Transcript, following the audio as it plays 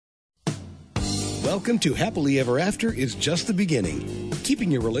Welcome to Happily Ever After is just the beginning. Keeping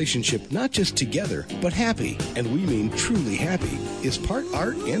your relationship not just together, but happy, and we mean truly happy, is part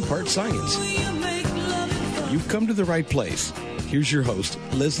art and part science. You've come to the right place. Here's your host,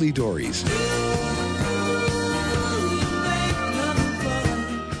 Leslie Dories.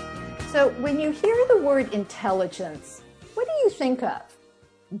 So when you hear the word intelligence, what do you think of?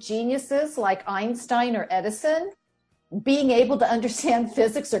 Geniuses like Einstein or Edison? Being able to understand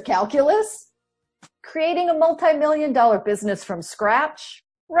physics or calculus? Creating a multi-million-dollar business from scratch?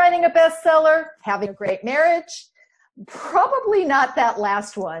 Writing a bestseller? Having a great marriage? Probably not that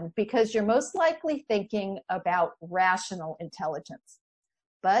last one, because you're most likely thinking about rational intelligence.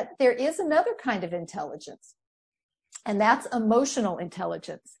 But there is another kind of intelligence, and that's emotional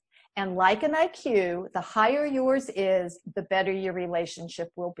intelligence. And like an IQ, the higher yours is, the better your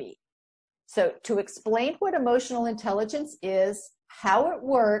relationship will be. So to explain what emotional intelligence is, how it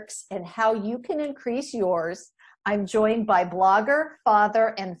works, and how you can increase yours, I'm joined by blogger,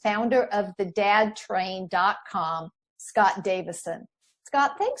 father, and founder of thedadtrain.com, Scott Davison.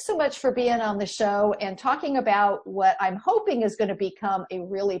 Scott, thanks so much for being on the show and talking about what I'm hoping is going to become a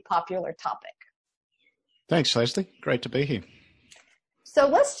really popular topic. Thanks, Leslie. Great to be here. So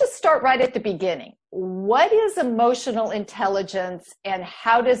let's just start right at the beginning. What is emotional intelligence, and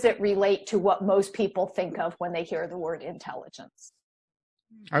how does it relate to what most people think of when they hear the word intelligence?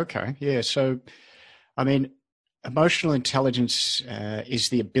 Okay, yeah. So, emotional intelligence is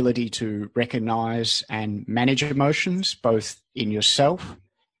the ability to recognize and manage emotions, both in yourself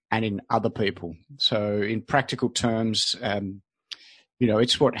and in other people. So in practical terms,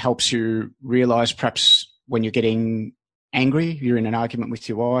 it's what helps you realize perhaps when you're getting angry, you're in an argument with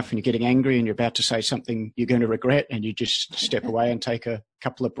your wife and you're getting angry and you're about to say something you're going to regret, and you just step away and take a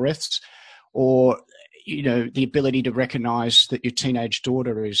couple of breaths. Or, the ability to recognize that your teenage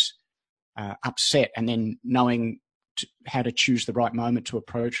daughter is upset, and then knowing how to choose the right moment to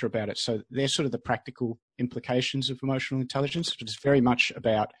approach her about it. So they're sort of the practical implications of emotional intelligence. It's very much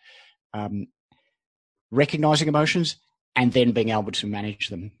about recognizing emotions and then being able to manage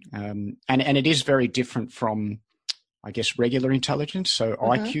them. And it is very different from, I guess, regular intelligence. So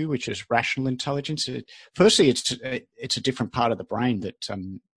IQ, which is rational intelligence. Firstly, it's a different part of the brain that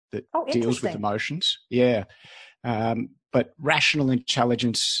deals with emotions. Yeah. But rational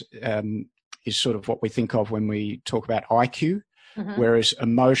intelligence is sort of what we think of when we talk about IQ, whereas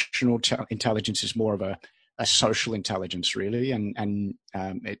emotional intelligence is more of a social intelligence, really. And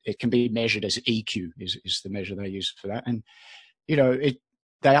it can be measured as EQ is the measure they use for that. And,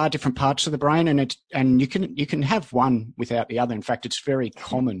 they are different parts of the brain, and you can have one without the other. In fact, it's very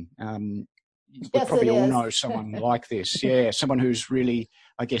common. We probably all know someone like this. Yeah, someone who's really,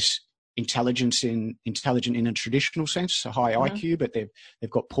 I guess, intelligent in a traditional sense, a high IQ, but they've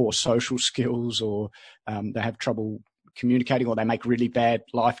got poor social skills, or they have trouble communicating, or they make really bad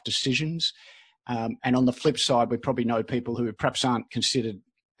life decisions. And on the flip side, we probably know people who perhaps aren't considered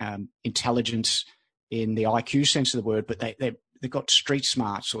intelligence in the IQ sense of the word, but they've got street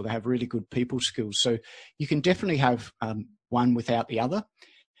smarts, or they have really good people skills. So you can definitely have one without the other.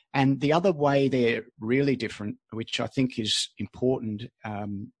 And the other way they're really different, which I think is important,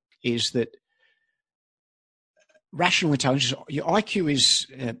 is that rational intelligence, your IQ is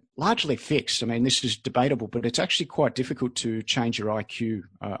largely fixed. I mean, this is debatable, but it's actually quite difficult to change your IQ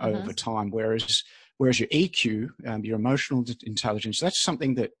over time. Whereas your EQ, your emotional intelligence, that's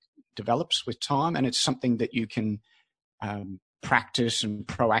something that develops with time, and it's something that you can practice and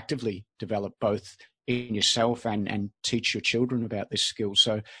proactively develop both in yourself and teach your children about this skill.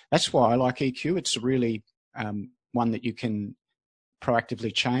 So that's why I like EQ. It's really one that you can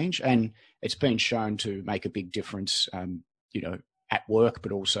proactively change, and it's been shown to make a big difference, at work,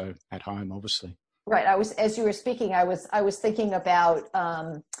 but also at home, obviously. Right. As you were speaking, I was thinking about,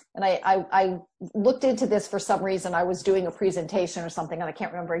 and I looked into this for some reason. I was doing a presentation or something, and I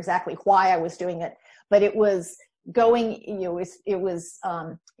can't remember exactly why I was doing it, but it was going, it was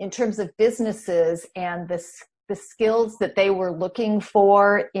in terms of businesses and the skills that they were looking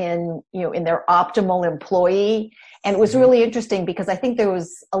for in their optimal employee. And it was really interesting because I think there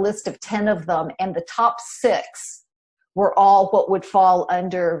was a list of 10 of them, and the top 6 were all what would fall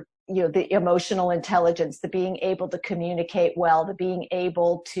under, the emotional intelligence, the being able to communicate well, the being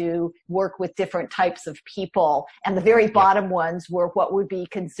able to work with different types of people. And the very bottom ones were what would be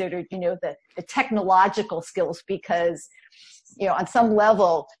considered, the technological skills, because, on some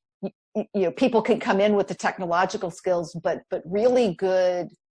level, people can come in with the technological skills, but really good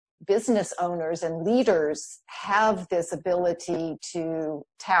business owners and leaders have this ability to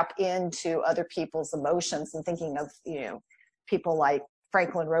tap into other people's emotions. And thinking of, people like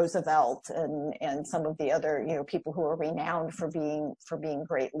Franklin Roosevelt and some of the other, people who are renowned for being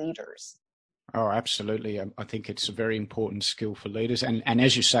great leaders. Oh, absolutely. I think it's a very important skill for leaders. And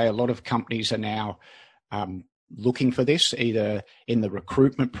as you say, a lot of companies are now looking for this, either in the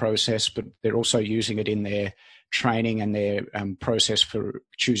recruitment process, but they're also using it in their training and their process for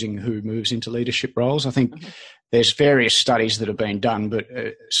choosing who moves into leadership roles. I think there's various studies that have been done, but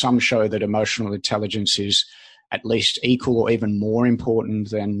some show that emotional intelligence is at least equal or even more important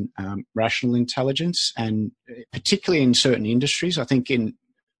than rational intelligence. And particularly in certain industries, I think in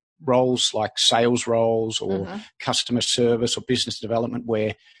roles like sales roles or customer service or business development,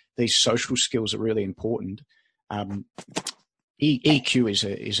 where these social skills are really important, EQ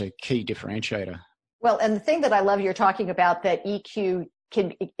is a key differentiator. Well, and the thing that I love you're talking about, that EQ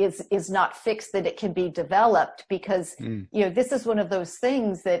is not fixed, that it can be developed, because this is one of those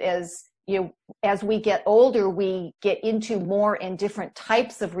things that as we get older, we get into more and different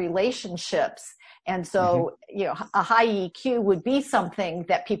types of relationships. And so, a high EQ would be something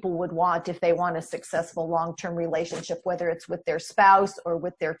that people would want if they want a successful long-term relationship, whether it's with their spouse or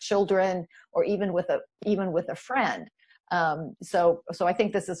with their children, or even with a friend. So I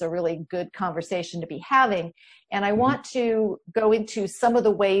think this is a really good conversation to be having. And I want to go into some of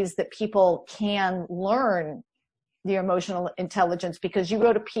the ways that people can learn the emotional intelligence, because you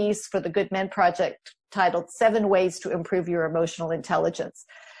wrote a piece for the Good Men Project titled 7 Ways to Improve Your Emotional Intelligence.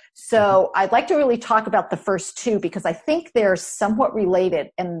 So I'd like to really talk about the first 2, because I think they're somewhat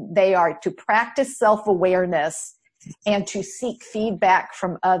related, and they are to practice self-awareness and to seek feedback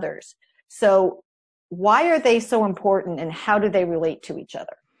from others. So why are they so important, and how do they relate to each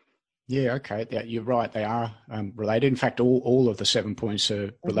other? Yeah, okay. Yeah, you're right. They are related. In fact, all of the 7 points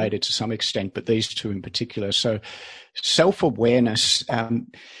are related to some extent, but these 2 in particular. So self-awareness,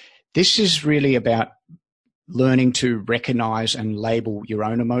 this is really about learning to recognize and label your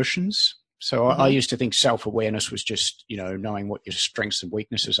own emotions. So I used to think self-awareness was just, knowing what your strengths and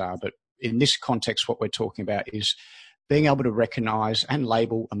weaknesses are. But in this context, what we're talking about is being able to recognize and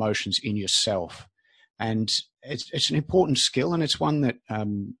label emotions in yourself. And it's an important skill, and it's one that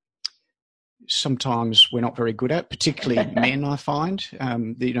sometimes we're not very good at, particularly men, I find.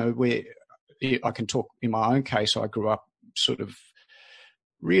 I can talk in my own case. I grew up sort of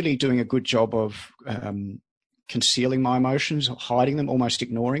really doing a good job of concealing my emotions, hiding them, almost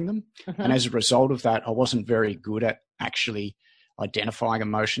ignoring them. And as a result of that, I wasn't very good at actually identifying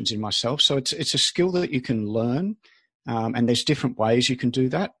emotions in myself. So it's a skill that you can learn, and there's different ways you can do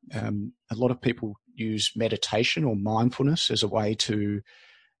that. A lot of people use meditation or mindfulness as a way to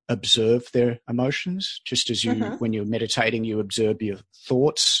observe their emotions. Just as when you're meditating, you observe your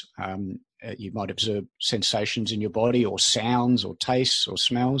thoughts. You might observe sensations in your body, or sounds, or tastes, or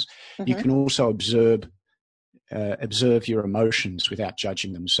smells. You can also observe your emotions without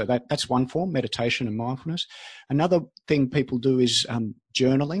judging them. So that's one form, meditation and mindfulness. Another thing people do is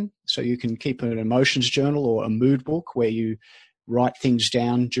journaling. So you can keep an emotions journal or a mood book where you write things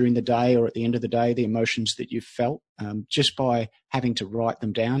down during the day or at the end of the day, the emotions that you've felt. Just by having to write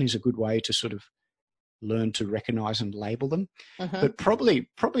them down is a good way to sort of learn to recognize and label them. But probably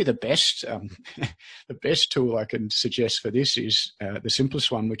the best the best tool I can suggest for this is the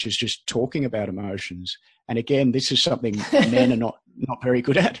simplest one, which is just talking about emotions. And again, this is something men are not very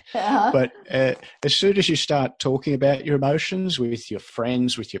good at. But as soon as you start talking about your emotions with your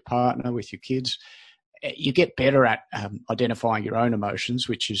friends, with your partner, with your kids, you get better at identifying your own emotions,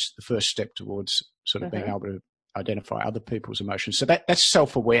 which is the first step towards sort of being able to identify other people's emotions. So that's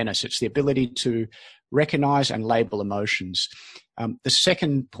self-awareness. It's the ability to recognize and label emotions. The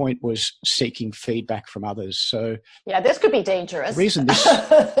second point was seeking feedback from others. So yeah, this could be dangerous.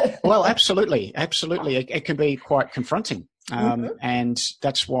 Well, absolutely. It can be quite confronting. And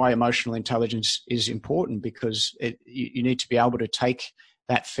that's why emotional intelligence is important, because you need to be able to take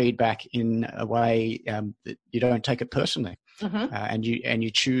that feedback in a way that you don't take it personally, and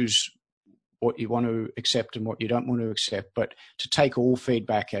you choose what you want to accept and what you don't want to accept, but to take all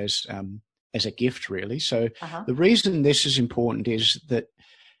feedback as a gift, really. So the reason this is important is that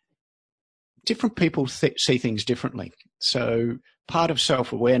different people see things differently. So part of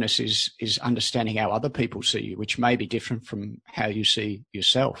self-awareness is understanding how other people see you, which may be different from how you see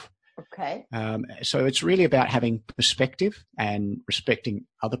yourself. Okay. So it's really about having perspective and respecting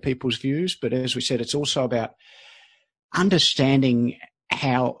other people's views. But as we said, it's also about understanding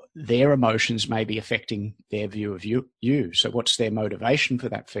how their emotions may be affecting their view of you. So what's their motivation for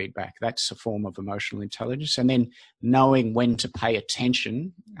that feedback? That's a form of emotional intelligence. And then knowing when to pay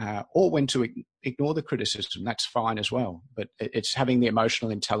attention or when to ignore the criticism, that's fine as well. But it's having the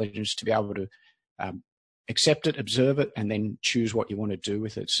emotional intelligence to be able to accept it, observe it, and then choose what you want to do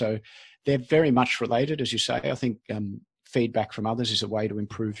with it. So they're very much related, as you say. I think feedback from others is a way to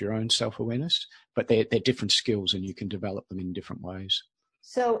improve your own self-awareness, but they're different skills and you can develop them in different ways.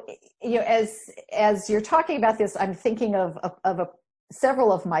 So, as you're talking about this, I'm thinking of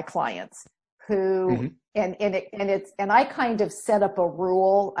several of my clients who, and I kind of set up a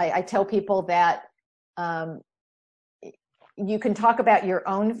rule. I tell people that you can talk about your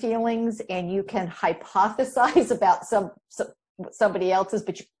own feelings and you can hypothesize about somebody else's,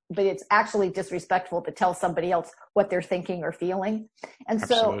 but it's actually disrespectful to tell somebody else what they're thinking or feeling. And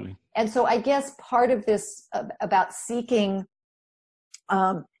Absolutely. so I guess part of this about seeking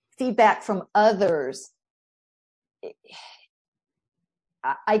feedback from others,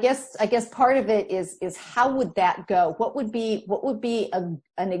 I guess part of it is how would that go? What would be an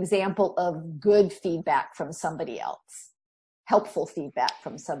example of good feedback from somebody else, helpful feedback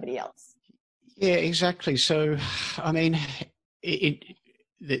from somebody else? Yeah, exactly. So, I mean,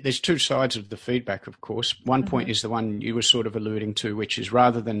 there's two sides of the feedback, of course. One point is the one you were sort of alluding to, which is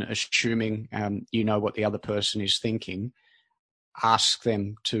rather than assuming you know what the other person is thinking, ask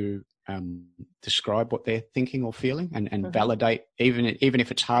them to describe what they're thinking or feeling and validate, even if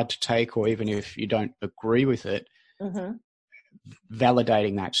it's hard to take or even if you don't agree with it,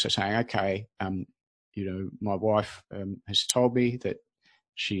 validating that. So saying, okay, my wife has told me that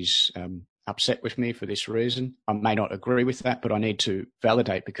she's upset with me for this reason. I may not agree with that, but I need to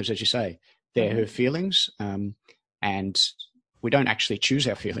validate because, as you say, they're her feelings, and we don't actually choose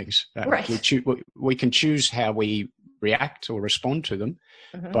our feelings. Right. We can choose how we react or respond to them,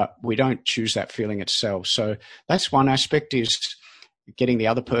 but we don't choose that feeling itself. So that's one aspect, is getting the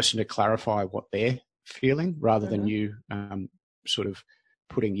other person to clarify what they're feeling rather than you sort of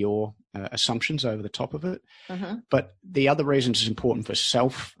putting your assumptions over the top of it. But the other reason it's important for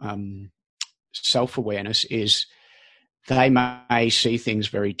self-awareness is they may see things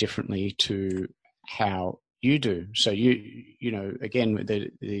very differently to how you do. So you know, again,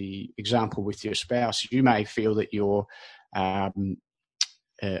 the example with your spouse, you may feel that you're a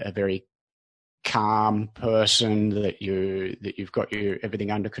very calm person, that you've got everything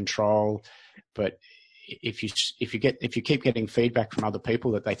under control, but if you keep getting feedback from other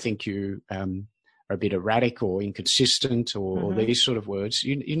people that they think you are a bit erratic or inconsistent or these sort of words,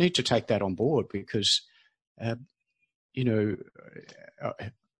 you need to take that on board because I'm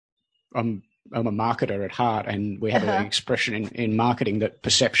a marketer at heart, and we have an expression in marketing that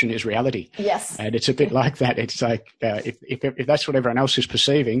perception is reality. Yes. And it's a bit like that. It's like if that's what everyone else is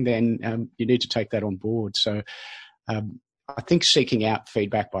perceiving, then you need to take that on board. So I think seeking out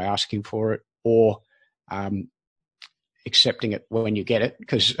feedback by asking for it or accepting it when you get it,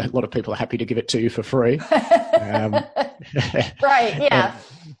 because a lot of people are happy to give it to you for free. Right, yeah.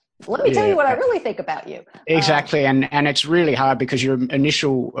 Let me tell you what I really think about you. Exactly. And it's really hard because your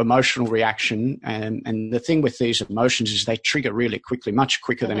initial emotional reaction and the thing with these emotions is they trigger really quickly, much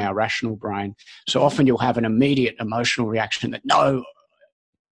quicker than our rational brain. So often you'll have an immediate emotional reaction that, no,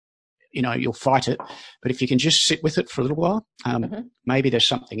 you'll fight it. But if you can just sit with it for a little while, maybe there's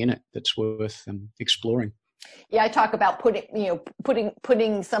something in it that's worth exploring. Yeah, I talk about putting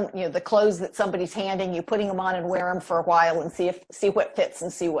some, the clothes that somebody's handing you, putting them on and wear them for a while and see what fits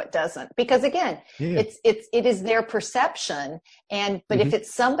and see what doesn't. Because again, it is their perception. But if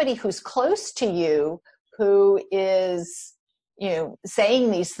it's somebody who's close to you who is,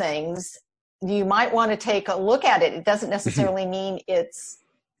 saying these things, you might want to take a look at it. It doesn't necessarily mean it's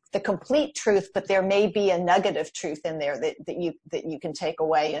the complete truth, but there may be a nugget of truth in there that you can take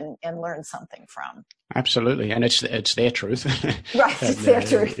away and learn something from. Absolutely. And it's their truth. Right. It's their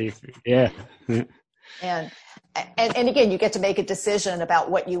truth. Yeah. And again, you get to make a decision about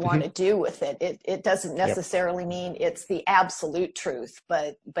what you want to do with it. It doesn't necessarily mean it's the absolute truth,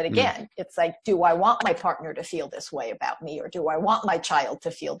 but again, it's like, do I want my partner to feel this way about me, or do I want my child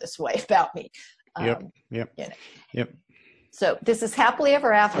to feel this way about me? Yep. So this is Happily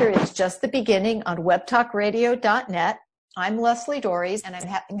Ever After. It's just the beginning on webtalkradio.net. I'm Leslie Dories, and I'm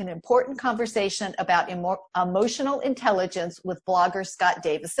having an important conversation about emotional intelligence with blogger Scott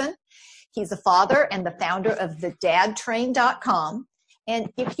Davison. He's a father and the founder of thedadtrain.com.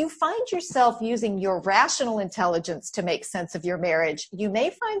 And if you find yourself using your rational intelligence to make sense of your marriage, you may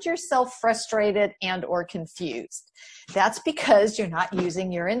find yourself frustrated and or confused. That's because you're not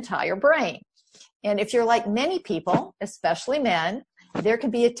using your entire brain. And if you're like many people, especially men, there can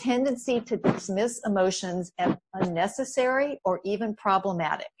be a tendency to dismiss emotions as unnecessary or even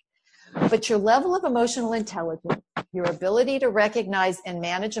problematic. But your level of emotional intelligence, your ability to recognize and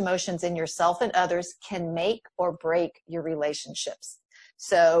manage emotions in yourself and others, can make or break your relationships.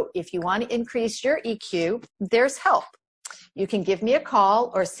 So if you want to increase your EQ, there's help. You can give me a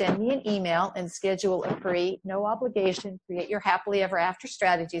call or send me an email and schedule a free, no obligation, Create Your Happily Ever After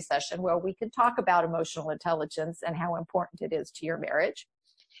strategy session where we can talk about emotional intelligence and how important it is to your marriage.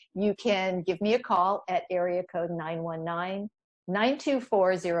 You can give me a call at area code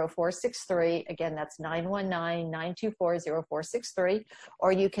 919-924-0463. Again, that's 919-924-0463.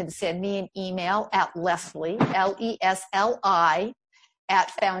 Or you can send me an email at Leslie, Lesli,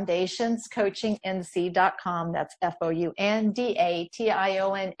 at foundationscoachingnc.com. That's FOUNDATIONS,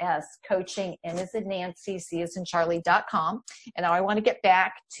 coaching, N as in Nancy, C as in Charlie.com. And now I want to get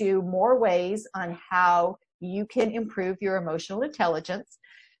back to more ways on how you can improve your emotional intelligence.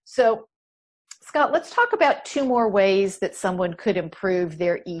 So, Scott, let's talk about 2 more ways that someone could improve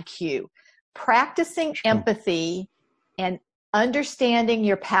their EQ. Practicing empathy and understanding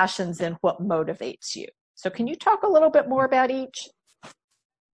your passions and what motivates you. So can you talk a little bit more about each?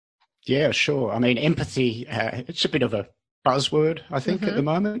 Yeah, sure. I mean, empathy, it's a bit of a buzzword, I think, at the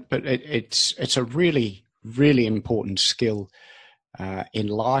moment, but it's a really, really important skill in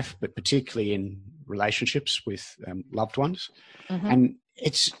life, but particularly in relationships with loved ones. And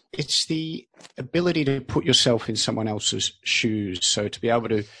it's the ability to put yourself in someone else's shoes. So to be able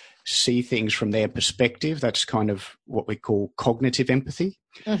to see things from their perspective, that's kind of what we call cognitive empathy.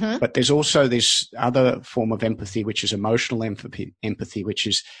 But there's also this other form of empathy, which is emotional empathy, which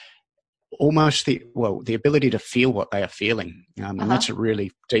is almost the ability to feel what they are feeling. And that's a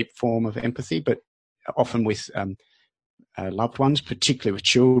really deep form of empathy, but often with loved ones, particularly with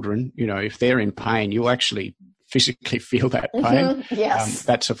children, you know, if they're in pain, you'll actually physically feel that pain. Yes.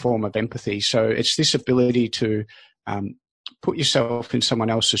 That's a form of empathy. So it's this ability to put yourself in someone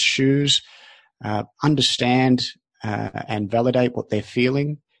else's shoes, understand and validate what they're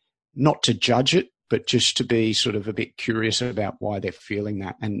feeling, not to judge it, but just to be sort of a bit curious about why they're feeling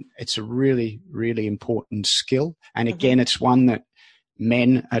that. And it's a really, really important skill. And again, it's one that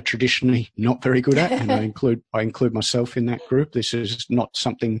men are traditionally not very good at, and I include myself in that group. This is not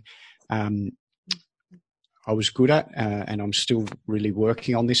something I was good at, and I'm still really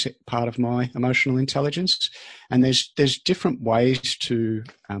working on this part of my emotional intelligence. And there's different ways to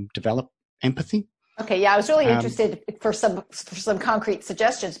develop empathy. Okay, yeah, I was really interested for some concrete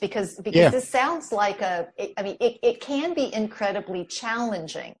suggestions because this sounds like it can be incredibly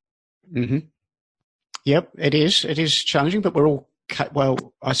challenging. Yep, it is. It is challenging, but we're all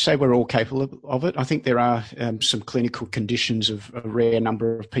I say we're all capable of it. I think there are some clinical conditions of a rare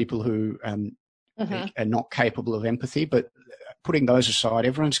number of people who are not capable of empathy, but putting those aside,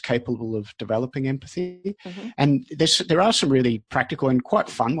 everyone's capable of developing empathy. And there are some really practical and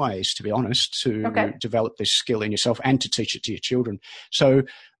quite fun ways, to be honest, to develop this skill in yourself and to teach it to your children. So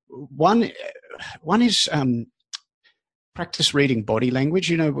one is practice reading body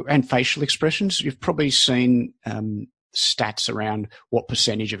language, you know, and facial expressions. You've probably seen stats around what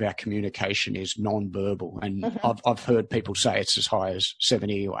percentage of our communication is non-verbal. And I've heard people say it's as high as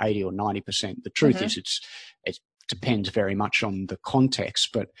 70 or 80 or 90%. The truth is it depends very much on the context,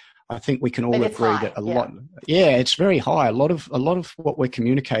 but I think we can all agree that a lot. Yeah, it's very high. A lot of what we're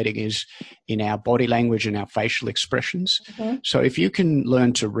communicating is in our body language and our facial expressions. So if you can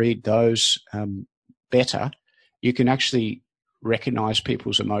learn to read those better, you can actually recognize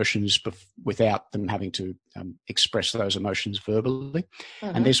people's emotions without them having to express those emotions verbally.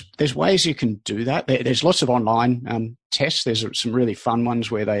 And there's ways you can do that. There's lots of online tests. There's some really fun ones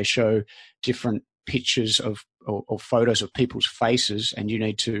where they show different pictures of or photos of people's faces, and you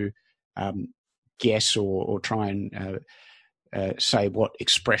need to guess or try and say what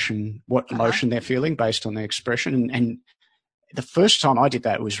expression, what emotion they're feeling based on their expression. And the first time I did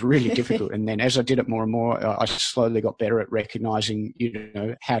that, it was really difficult. And then as I did it more and more, I slowly got better at recognizing, you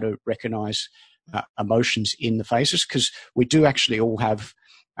know, how to recognize emotions in the faces, because we do actually all have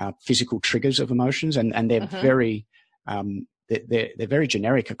physical triggers of emotions, and they're very they're very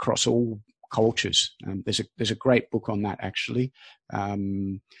generic across all cultures. There's a great book on that actually,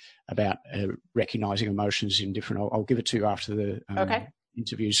 about recognizing emotions in different. I'll give it to you after the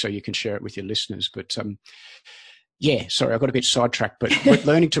interview so you can share it with your listeners. But yeah, sorry, I got a bit sidetracked. But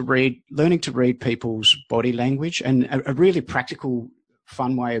learning to read people's body language, and a really practical,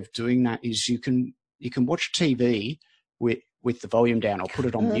 fun way of doing that is you can watch TV with the volume down or put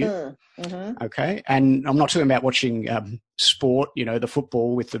it on mute. Okay. And I'm not talking about watching sport, you know, the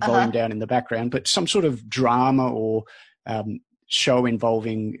football with the volume down in the background, but some sort of drama or show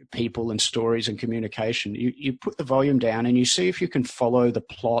involving people and stories and communication. You put the volume down and you see if you can follow the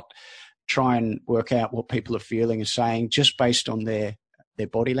plot, try and work out what people are feeling and saying just based on their their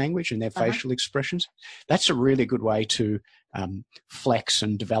body language and their facial expressions. That's a really good way to flex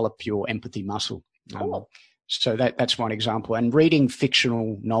and develop your empathy muscle. Cool. So that's one example. And reading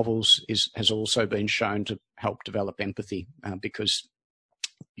fictional novels has also been shown to help develop empathy because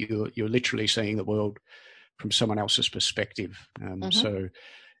you're literally seeing the world from someone else's perspective. So,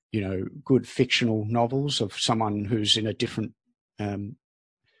 good fictional novels of someone who's in a different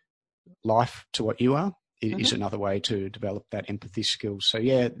life to what you are is another way to develop that empathy skill. So,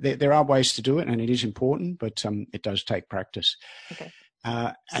 yeah, there are ways to do it, and it is important, but it does take practice. Okay.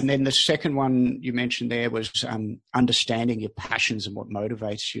 And then the second one you mentioned there was understanding your passions and what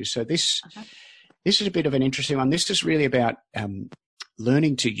motivates you. So this is a bit of an interesting one. This is really about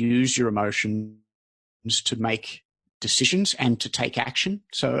learning to use your emotions to make decisions and to take action.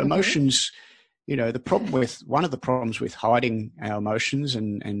 So emotions, one of the problems with hiding our emotions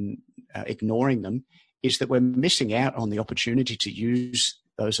and ignoring them is that we're missing out on the opportunity to use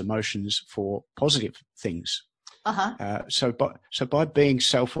those emotions for positive things. So by being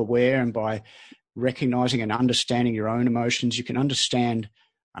self-aware and by recognizing and understanding your own emotions, you can understand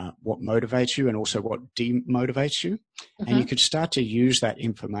what motivates you and also what demotivates you, and you could start to use that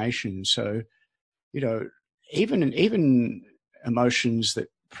information. So, even emotions that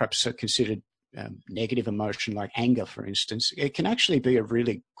perhaps are considered negative emotion, like anger, for instance, it can actually be a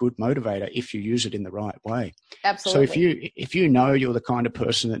really good motivator if you use it in the right way. Absolutely. So if you know you're the kind of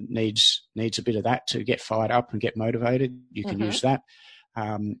person that needs a bit of that to get fired up and get motivated, you can use that.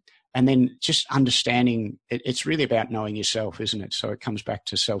 And then just understanding, it's really about knowing yourself, isn't it? So it comes back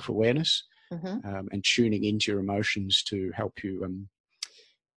to self-awareness and tuning into your emotions to help you,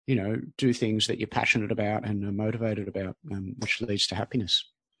 do things that you're passionate about and are motivated about, which leads to happiness.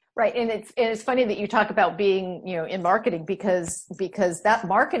 Right. And it's funny that you talk about being, in marketing because that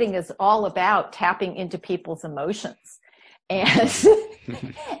marketing is all about tapping into people's emotions. And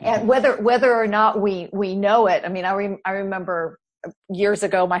and whether or not we know it. I mean, I remember years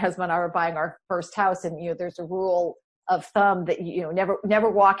ago, my husband and I were buying our first house, and there's a rule of thumb that never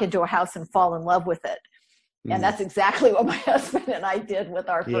walk into a house and fall in love with it. And that's exactly what my husband and I did with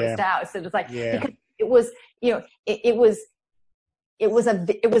our first house. It was like because it was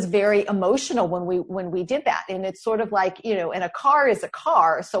it was very emotional when we did that. And it's sort of like, and a car is a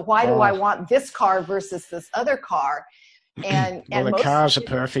car. So why do I want this car versus this other car? And a car is a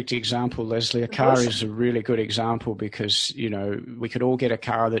perfect example, Leslie. A car is a really good example because, we could all get a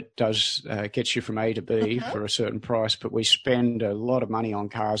car that does gets you from A to B for a certain price, but we spend a lot of money on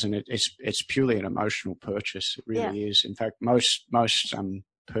cars, and it's purely an emotional purchase. It really is. In fact, most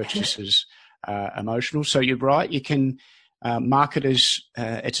purchases are emotional. So you're right. You can marketers,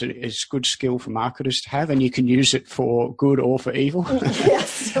 it's a good skill for marketers to have, and you can use it for good or for evil.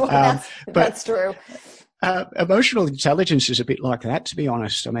 Yes, that's true. Emotional intelligence is a bit like that, to be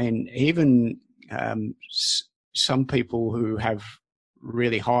honest. I mean, even some people who have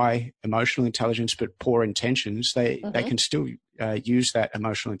really high emotional intelligence but poor intentions, they can still use that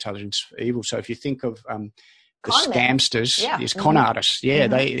emotional intelligence for evil. So if you think of the scamsters, these con artists,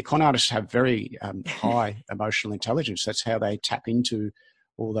 the con artists have very high emotional intelligence. That's how they tap into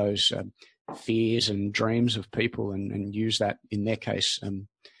all those fears and dreams of people and use that, in their case,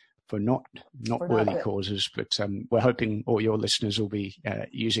 for not worthy causes, but we're hoping all your listeners will be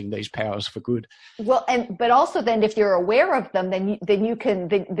using these powers for good. Well, but also then if you're aware of them, then you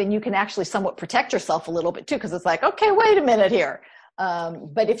can actually somewhat protect yourself a little bit too, because it's like, okay, wait a minute here.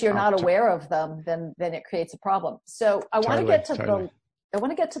 But if you're not aware of them, then it creates a problem. So I want to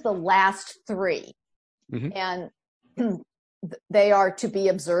get to the last three, and they are to be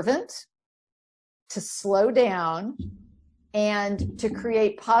observant, to slow down, and to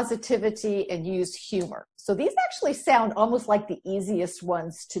create positivity and use humor. So these actually sound almost like the easiest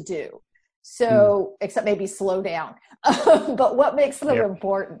ones to do. So, except maybe slow down. But what makes them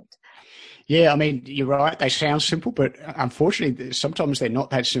important? Yeah, I mean, you're right. They sound simple, but unfortunately, sometimes they're not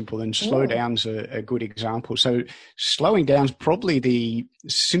that simple, and slow down's a good example. So slowing down's probably the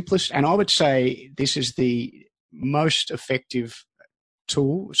simplest, and I would say this is the most effective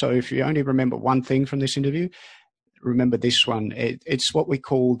tool. So if you only remember one thing from this interview, remember this one. It's what we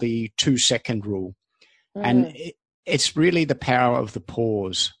call the 2-second rule. And it's really the power of the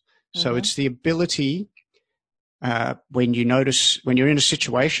pause. So it's the ability when you're in a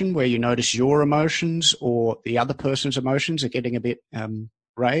situation where you notice your emotions or the other person's emotions are getting a bit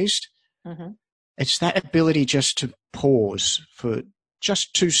raised, it's that ability just to pause for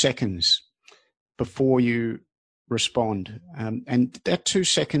just 2 seconds before you respond. And that 2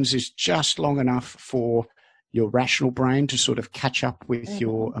 seconds is just long enough for your rational brain to sort of catch up with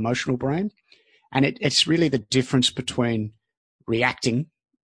your emotional brain. And it's really the difference between reacting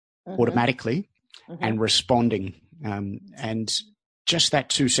automatically and responding. And just that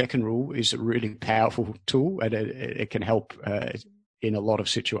 2-second rule is a really powerful tool, and it can help in a lot of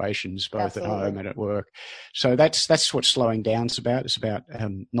situations, both at home and at work. So that's what slowing down's about. It's about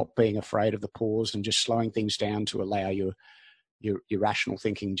not being afraid of the pause and just slowing things down to allow your rational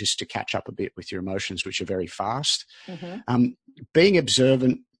thinking just to catch up a bit with your emotions, which are very fast. Being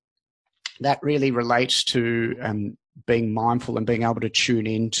observant, that really relates to being mindful and being able to tune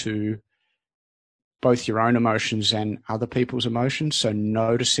into both your own emotions and other people's emotions. So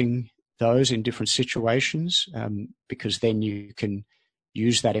noticing those in different situations, because then you can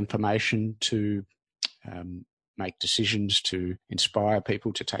use that information to make decisions, to inspire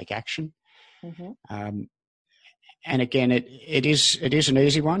people to take action. And again, it is an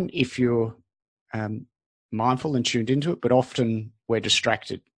easy one if you're mindful and tuned into it, but often we're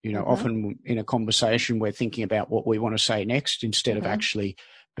distracted. Often in a conversation, we're thinking about what we want to say next instead of actually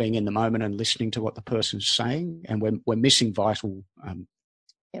being in the moment and listening to what the person's saying, and we're missing vital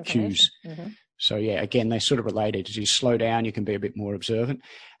cues. So yeah, again, they're sort of related. As you slow down, you can be a bit more observant.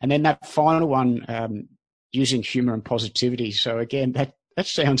 And then that final one, using humor and positivity. So again, that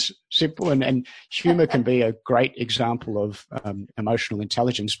sounds simple, and humor can be a great example of emotional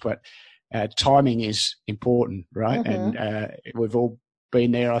intelligence, but timing is important, right? And we've all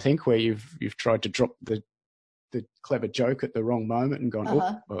been there, I think, where you've tried to drop the clever joke at the wrong moment and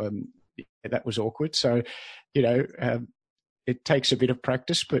gone, that was awkward. So, it takes a bit of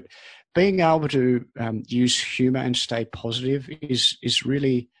practice, but being able to use humor and stay positive is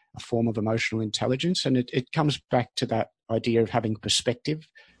really a form of emotional intelligence. And it comes back to that idea of having perspective.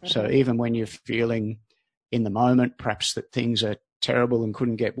 So even when you're feeling in the moment, perhaps that things are terrible and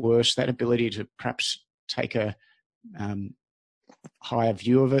couldn't get worse, that ability to perhaps take a higher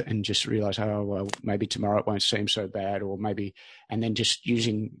view of it and just realize, oh, well, maybe tomorrow it won't seem so bad, or maybe, and then just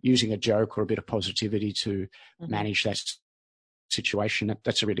using a joke or a bit of positivity to manage that situation.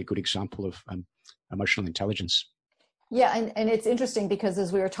 That's a really good example of emotional intelligence. Yeah, and it's interesting because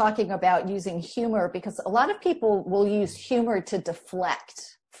as we were talking about using humor, because a lot of people will use humor to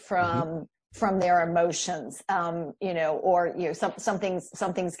deflect from their emotions, or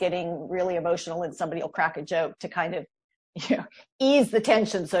something's getting really emotional and somebody will crack a joke to kind of ease the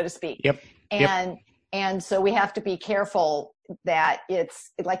tension, so to speak. And so we have to be careful that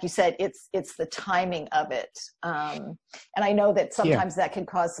it's, like you said, it's the timing of it. And I know that sometimes that can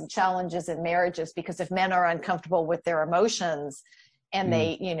cause some challenges in marriages, because if men are uncomfortable with their emotions and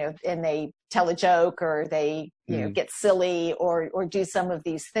they tell a joke, or they, get silly or do some of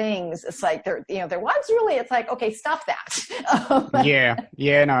these things, it's like their wives really, it's like, okay, stop that.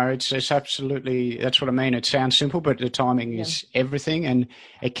 No, it's absolutely, that's what I mean. It sounds simple, but the timing is everything, and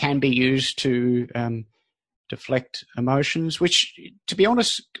it can be used to deflect emotions, which, to be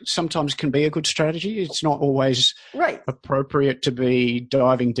honest, sometimes can be a good strategy. It's not always appropriate to be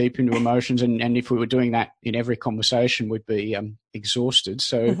diving deep into emotions, and if we were doing that in every conversation, we'd be exhausted.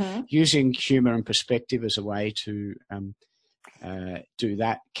 So using humor and perspective as a way to do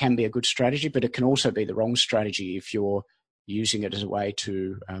that can be a good strategy, but it can also be the wrong strategy if you're using it as a way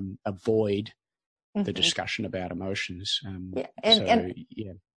to avoid the discussion about emotions.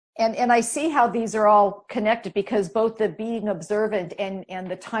 And I see how these are all connected, because both the being observant and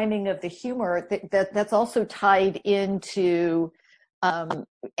the timing of the humor, that's also tied into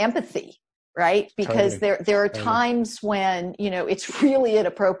empathy, right? Because there are times when, it's really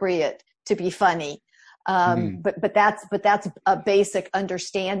inappropriate to be funny. But that's a basic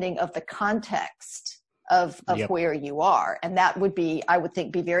understanding of the context of where you are. And that would be, I would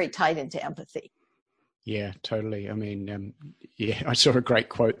think, be very tied into empathy. Yeah, totally. I mean, I saw a great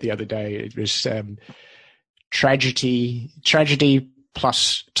quote the other day. It was tragedy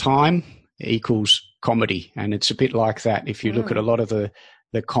plus time equals comedy. And it's a bit like that. If you look at a lot of the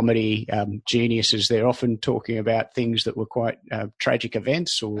comedy geniuses, they're often talking about things that were quite tragic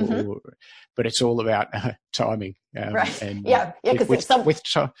events, but it's all about timing. Right. And, because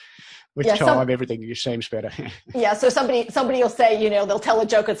with time, everything just seems better. So somebody will say, they'll tell a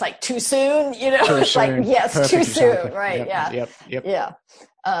joke, it's like too soon, it's like, yes, perfect, too soon. Right. Yep.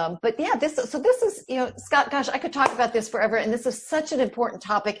 But this is, Scott, gosh, I could talk about this forever. And this is such an important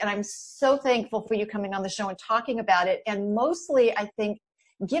topic. And I'm so thankful for you coming on the show and talking about it. And mostly, I think,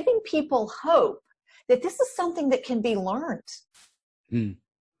 giving people hope that this is something that can be learned, and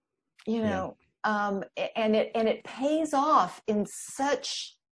it pays off in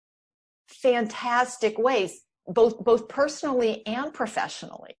such fantastic ways, both personally and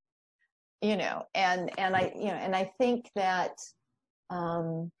professionally, and I think that,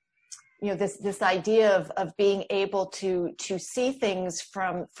 this idea of being able to see things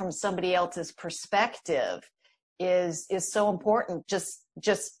from somebody else's perspective is so important,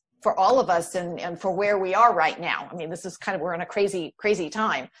 just for all of us and for where we are right now. I mean, this is we're in a crazy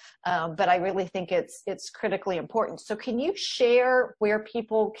time, but I really think it's critically important. So can you share where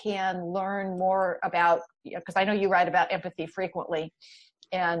people can learn more about, because I know you write about empathy frequently,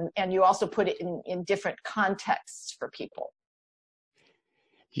 and you also put it in different contexts for people.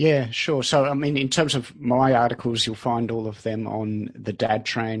 Yeah, sure. So, I mean, in terms of my articles, you'll find all of them on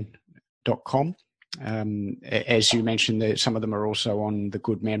thedadtrain.com. As you mentioned, some of them are also on the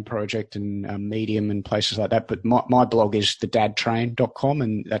Good Men Project and Medium and places like that. But my blog is thedadtrain.com,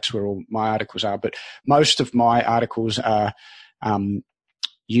 and that's where all my articles are. But most of my articles are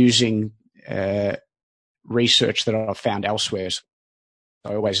using research that I've found elsewhere. So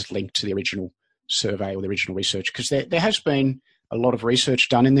I always link to the original survey or the original research, because there has been a lot of research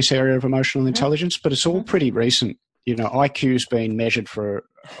done in this area of emotional intelligence, but it's all pretty recent. IQ's been measured for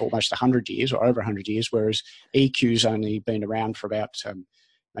almost 100 years or over 100 years, whereas EQ's only been around for about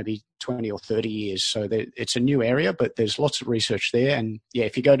maybe 20 or 30 years. So it's a new area, but there's lots of research there. And yeah,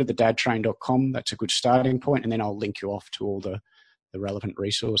 if you go to thedadtrain.com, that's a good starting point, and then I'll link you off to all the relevant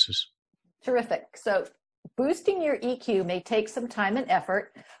resources. Terrific. So boosting your EQ may take some time and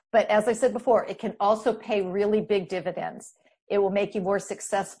effort, but as I said before, it can also pay really big dividends. It will make you more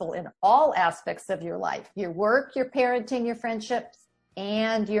successful in all aspects of your life, your work, your parenting, your friendships,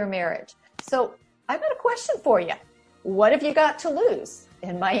 and your marriage. So I've got a question for you. What have you got to lose?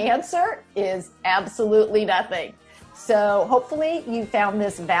 And my answer is absolutely nothing. So hopefully you found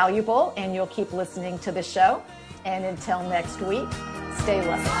this valuable and you'll keep listening to the show. And until next week, stay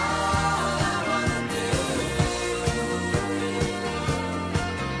blessed.